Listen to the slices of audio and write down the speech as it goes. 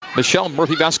Michelle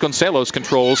Murphy-Vasconcelos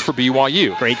controls for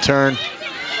BYU. Great turn.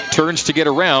 Turns to get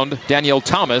around Danielle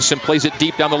Thomas and plays it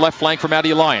deep down the left flank for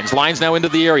Maddie Lyons. Lyons now into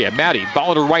the area. Maddie,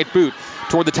 ball at her right boot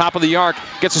toward the top of the arc.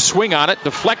 Gets a swing on it,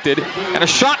 deflected, and a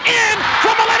shot in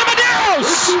from Elena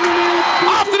Medeiros!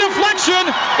 Off the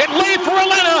deflection, it laid for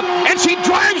Elena, and she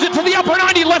drives it to the upper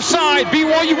 90 left side.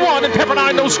 BYU 1 and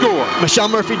Pepperdine no score. Michelle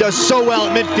Murphy does so well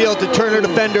at midfield to turn her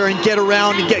defender and get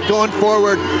around and get going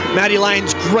forward. Maddie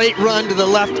Lyons, great run to the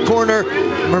left corner.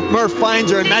 Murph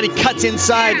finds her, and Maddie cuts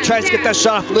inside, tries to get that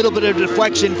shot off, a little bit of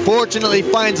deflection. Fortunately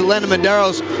finds Elena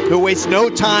Medeiros, who wastes no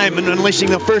time in unleashing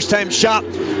the first-time shot.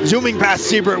 Zooming past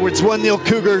Siebert, it's 1-0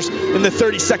 Cougars in the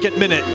 32nd minute.